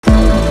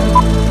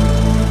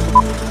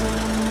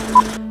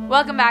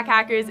Welcome back,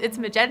 hackers. It's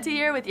Majenta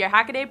here with your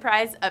Hackaday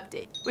prize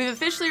update. We've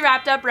officially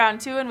wrapped up round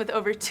 2, and with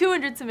over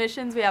 200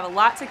 submissions, we have a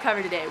lot to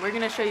cover today. We're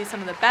going to show you some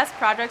of the best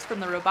projects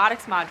from the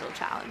Robotics Module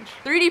challenge.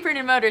 3D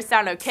printed motors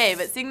sound okay,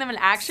 but seeing them in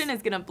action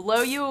is going to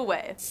blow you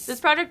away. This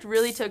project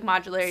really took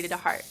modularity to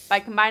heart.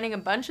 By combining a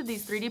bunch of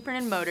these 3D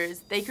printed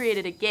motors, they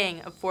created a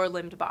gang of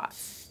 4-limbed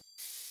bots.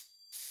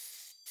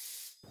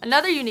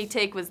 Another unique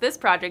take was this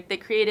project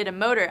that created a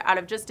motor out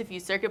of just a few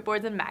circuit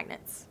boards and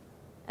magnets.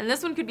 And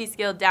this one could be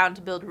scaled down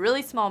to build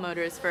really small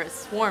motors for a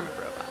swarm of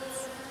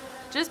robots.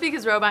 Just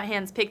because robot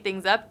hands pick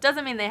things up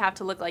doesn't mean they have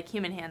to look like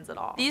human hands at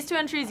all. These two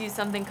entries use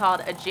something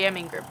called a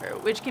jamming gripper,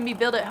 which can be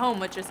built at home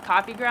with just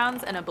coffee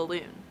grounds and a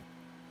balloon.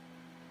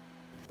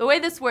 The way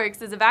this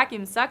works is a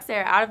vacuum sucks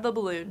air out of the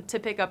balloon to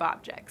pick up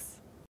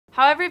objects.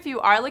 However, if you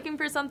are looking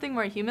for something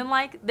more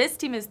human-like, this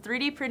team is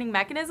 3D printing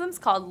mechanisms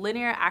called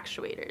linear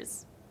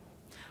actuators.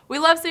 We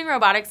love seeing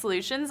robotic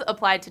solutions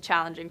applied to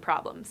challenging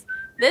problems.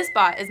 This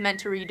bot is meant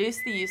to reduce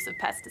the use of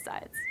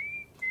pesticides.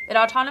 It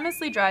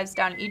autonomously drives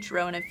down each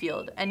row in a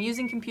field, and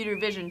using computer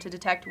vision to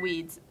detect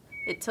weeds,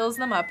 it tills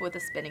them up with a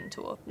spinning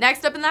tool.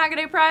 Next up in the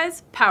Hackaday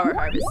prize, power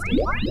harvesting.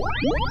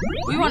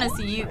 We want to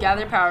see you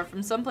gather power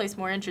from someplace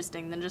more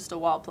interesting than just a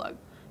wall plug.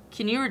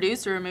 Can you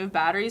reduce or remove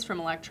batteries from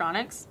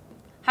electronics?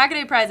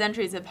 Hackaday prize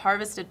entries have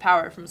harvested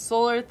power from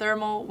solar,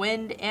 thermal,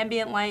 wind,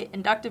 ambient light,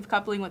 inductive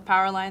coupling with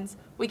power lines.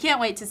 We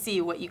can't wait to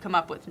see what you come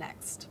up with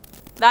next.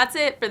 That's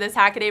it for this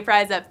Hackaday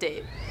prize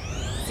update.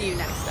 See you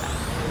next time.